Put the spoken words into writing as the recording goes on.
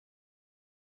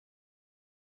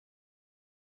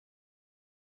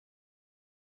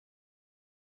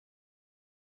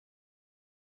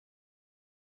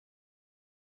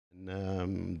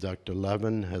Dr.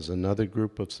 Levin has another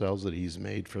group of cells that he's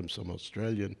made from some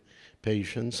Australian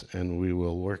patients, and we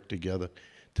will work together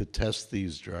to test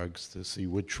these drugs to see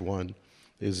which one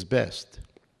is best.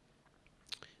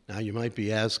 Now, you might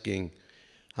be asking,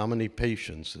 how many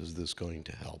patients is this going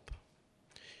to help?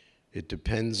 It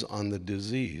depends on the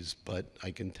disease, but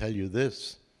I can tell you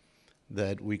this,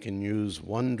 that we can use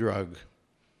one drug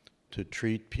to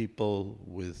treat people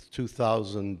with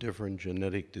 2,000 different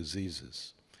genetic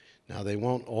diseases. Now, they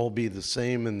won't all be the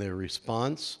same in their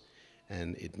response,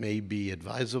 and it may be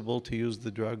advisable to use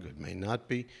the drug, it may not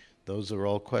be. Those are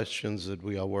all questions that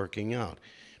we are working out.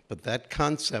 But that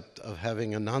concept of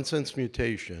having a nonsense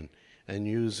mutation and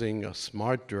using a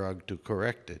smart drug to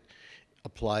correct it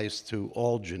applies to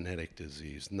all genetic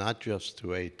disease, not just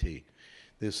to AT.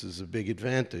 This is a big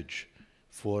advantage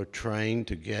for trying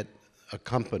to get a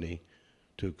company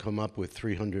to come up with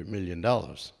 $300 million.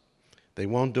 They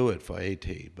won't do it for AT,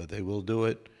 but they will do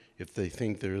it if they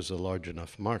think there is a large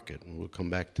enough market, and we'll come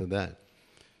back to that.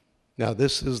 Now,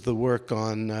 this is the work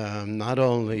on not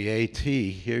only AT.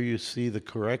 Here you see the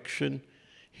correction.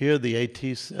 Here the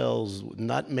AT cells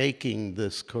not making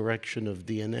this correction of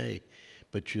DNA,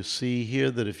 but you see here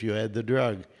that if you add the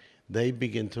drug, they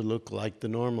begin to look like the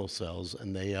normal cells,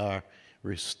 and they are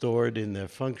restored in their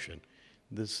function.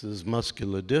 This is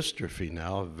muscular dystrophy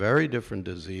now, a very different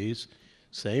disease,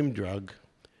 same drug.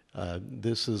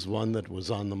 This is one that was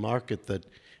on the market that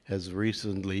has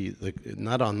recently,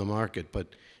 not on the market, but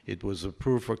it was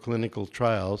approved for clinical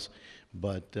trials,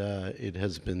 but it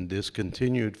has been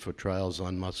discontinued for trials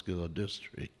on muscular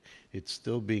dystrophy. It's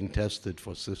still being tested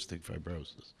for cystic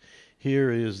fibrosis.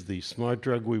 Here is the smart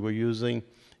drug we were using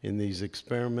in these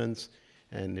experiments,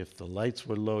 and if the lights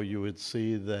were low, you would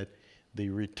see that the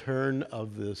return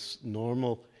of this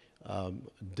normal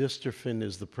dystrophin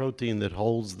is the protein that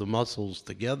holds the muscles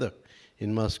together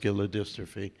in muscular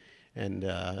dystrophy, and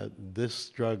this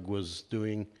drug was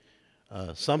doing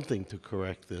something to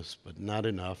correct this, but not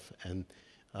enough, and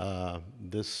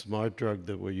this smart drug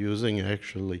that we're using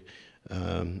actually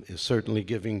is certainly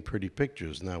giving pretty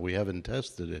pictures. Now, we haven't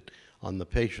tested it on the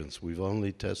patients. We've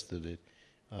only tested it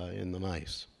in the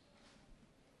mice.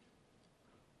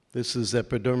 This is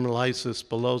epidermolysis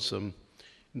bullosa.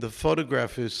 The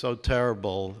photograph is so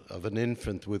terrible of an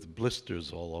infant with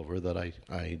blisters all over that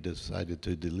I decided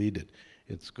to delete it.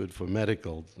 It's good for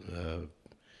medical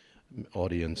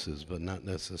audiences, but not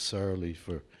necessarily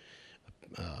for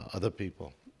other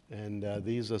people. And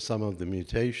these are some of the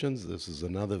mutations. This is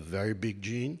another very big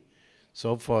gene.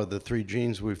 So far, the three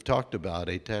genes we've talked about,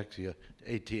 ataxia,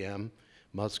 ATM,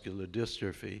 muscular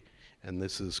dystrophy, and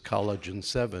this is collagen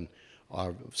 7,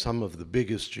 are some of the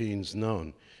biggest genes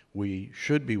known. We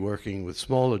should be working with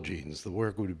smaller genes. The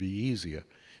work would be easier,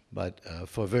 but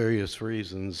for various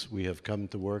reasons, we have come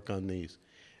to work on these.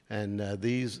 And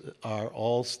these are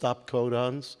all stop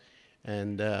codons,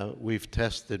 and we've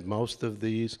tested most of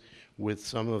these with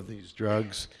some of these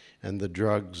drugs, and the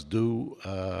drugs do,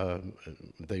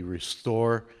 they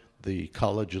restore the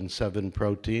collagen 7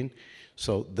 protein,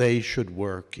 so they should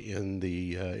work in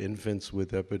the infants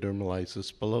with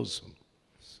epidermolysis bullosa.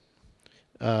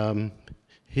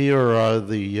 Here are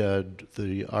the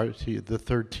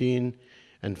 13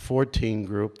 and 14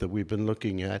 group that we've been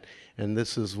looking at, and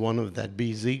this is one of that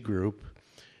BZ group,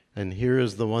 and here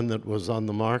is the one that was on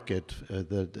the market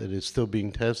that is still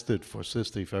being tested for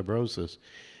cystic fibrosis,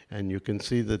 and you can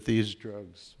see that these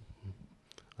drugs,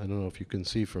 I don't know if you can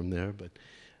see from there, but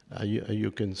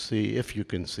you can see, if you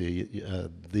can see,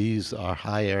 these are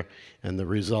higher and the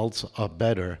results are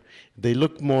better. They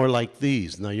look more like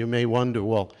these. Now you may wonder,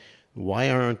 well, why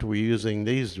aren't we using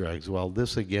these drugs? Well,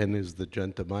 this again is the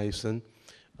gentamicin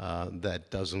that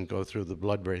doesn't go through the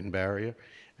blood-brain barrier,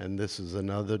 and this is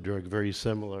another drug very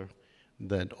similar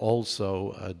that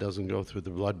also doesn't go through the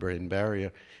blood-brain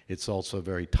barrier. It's also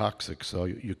very toxic, so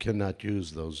you cannot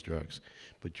use those drugs.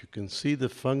 But you can see the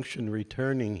function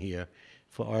returning here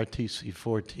for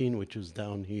RTC14, which is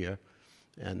down here,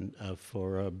 and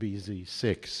for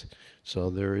BZ6. So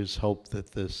there is hope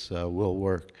that this will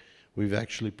work. We've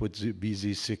actually put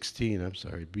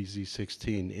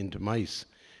BZ16 into mice,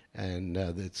 and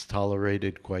it's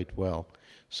tolerated quite well.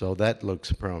 So that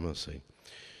looks promising.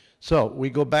 So we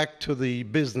go back to the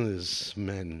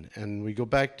businessmen, and we go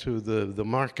back to the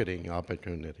marketing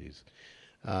opportunities.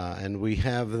 And we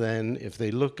have then, if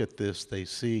they look at this, they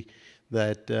see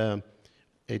that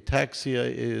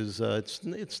ataxia is,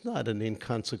 it's not an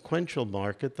inconsequential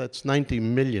market. That's $90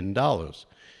 million.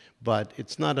 But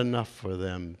it's not enough for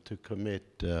them to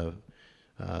commit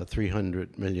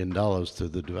 $300 million to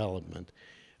the development.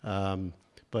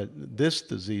 But this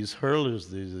disease, Hurler's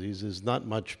disease, is not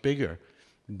much bigger,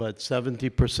 but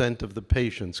 70% of the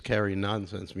patients carry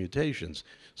nonsense mutations.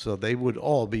 So they would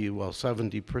all be, well,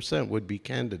 70% would be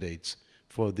candidates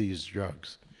for these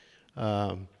drugs.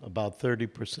 About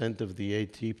 30% of the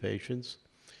AT patients.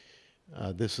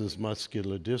 This is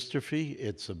muscular dystrophy.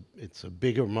 It's a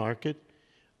bigger market,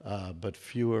 but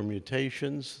fewer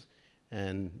mutations,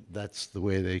 and that's the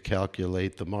way they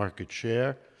calculate the market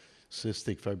share.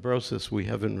 Cystic fibrosis, we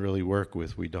haven't really worked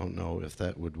with. We don't know if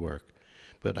that would work.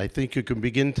 But I think you can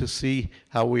begin to see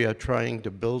how we are trying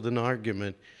to build an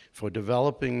argument for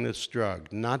developing this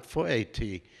drug, not for AT,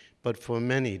 but for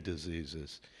many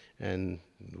diseases. And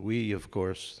we, of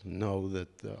course, know that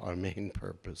our main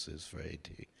purpose is for AT.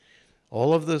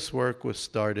 All of this work was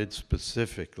started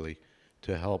specifically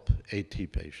to help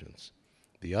AT patients.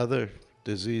 The other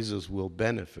diseases will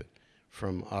benefit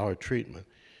from our treatment.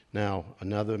 Now,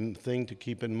 another thing to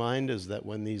keep in mind is that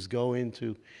when these go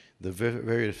into the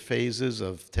various phases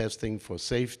of testing for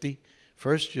safety,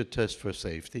 first you test for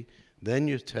safety, then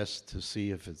you test to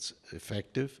see if it's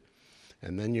effective,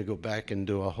 and then you go back and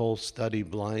do a whole study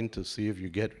blind to see if you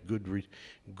get good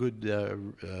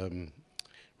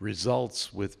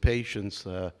results with patients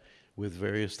with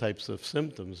various types of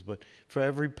symptoms. But for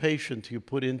every patient you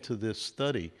put into this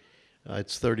study,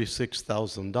 it's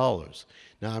 $36,000.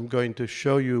 Now I'm going to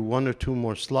show you one or two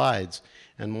more slides,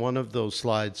 and one of those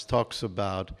slides talks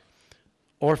about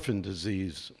orphan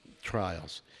disease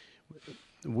trials.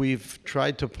 We've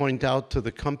tried to point out to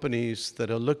the companies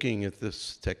that are looking at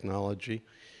this technology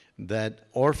that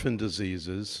orphan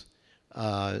diseases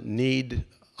need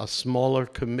a smaller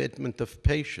commitment of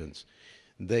patients.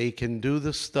 They can do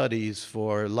the studies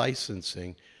for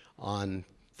licensing on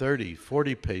 30,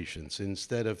 40 patients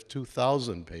instead of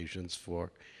 2,000 patients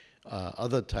for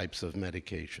other types of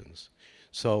medications.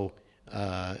 So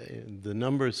the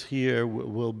numbers here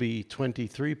will be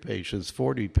 23 patients,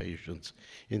 40 patients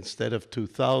instead of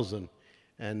 2,000.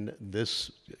 And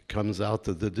this comes out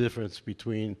to the difference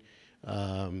between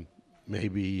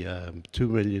maybe 2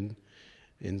 million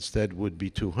instead would be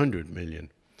 200 million.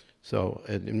 So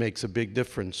it makes a big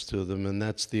difference to them, and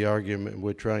that's the argument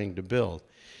we're trying to build.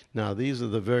 Now, these are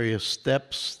the various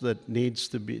steps that need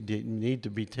to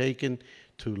be taken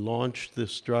to launch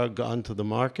this drug onto the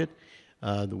market.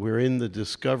 We're in the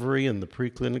discovery and the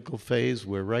preclinical phase.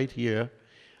 We're right here.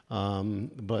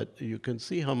 But you can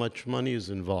see how much money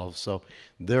is involved. So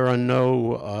there are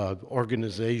no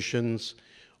organizations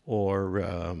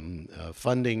or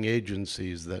funding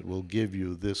agencies that will give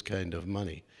you this kind of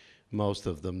money. Most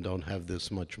of them don't have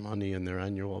this much money in their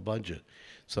annual budget.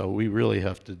 So we really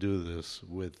have to do this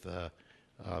with a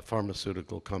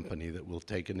pharmaceutical company that will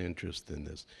take an interest in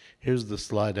this. Here's the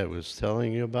slide I was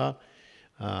telling you about.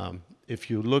 If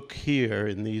you look here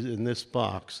in this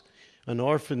box, an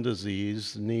orphan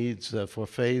disease needs, for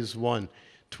phase 1,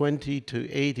 20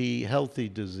 to 80 healthy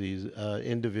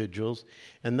individuals,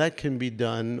 and that can be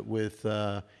done with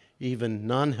even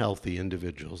non-healthy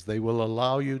individuals. They will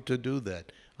allow you to do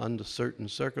that under certain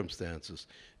circumstances.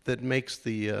 That makes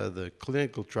the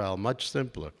clinical trial much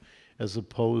simpler, as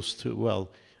opposed to,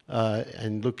 well,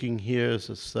 and looking here is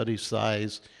a study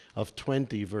size of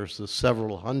 20 versus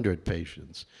several hundred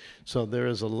patients. So there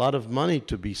is a lot of money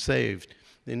to be saved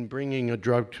in bringing a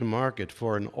drug to market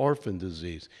for an orphan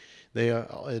disease.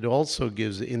 It also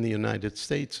gives, in the United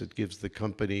States, it gives the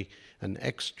company an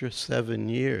extra 7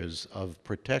 years of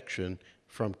protection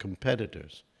from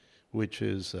competitors, which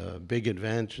is a big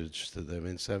advantage to them.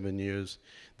 In 7 years,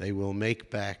 they will make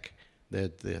back their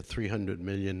 $300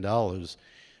 million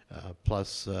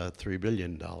plus $3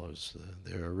 billion.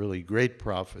 There are really great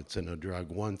profits in a drug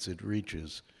once it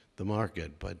reaches the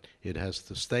market, but it has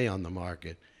to stay on the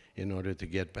market in order to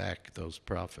get back those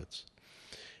profits.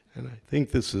 And I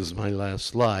think this is my last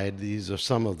slide. These are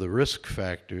some of the risk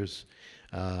factors.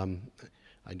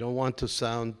 I don't want to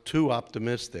sound too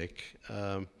optimistic.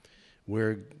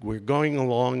 We're going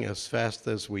along as fast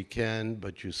as we can,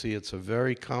 but you see it's a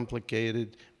very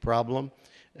complicated problem,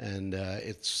 and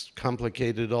it's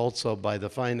complicated also by the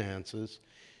finances.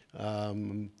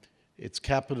 It's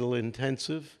capital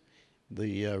intensive.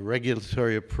 The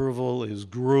regulatory approval is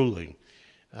grueling.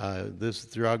 This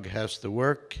drug has to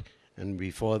work, and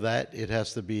before that, it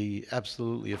has to be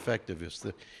absolutely effective.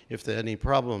 If there are any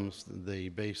problems, they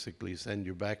basically send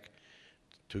you back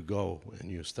to go,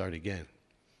 and you start again.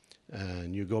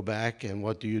 And you go back, and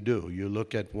what do? You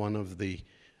look at one of the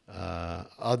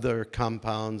other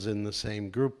compounds in the same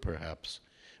group, perhaps,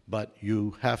 but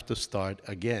you have to start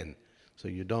again. So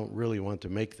you don't really want to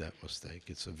make that mistake.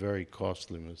 It's a very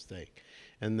costly mistake.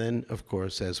 And then, of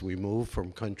course, as we move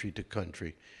from country to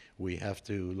country, we have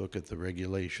to look at the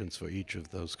regulations for each of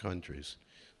those countries.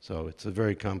 So it's a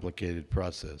very complicated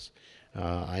process.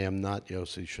 I am not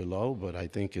Yossi Shalom, but I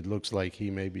think it looks like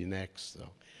he may be next. So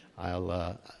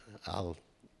I'll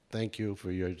thank you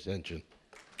for your attention.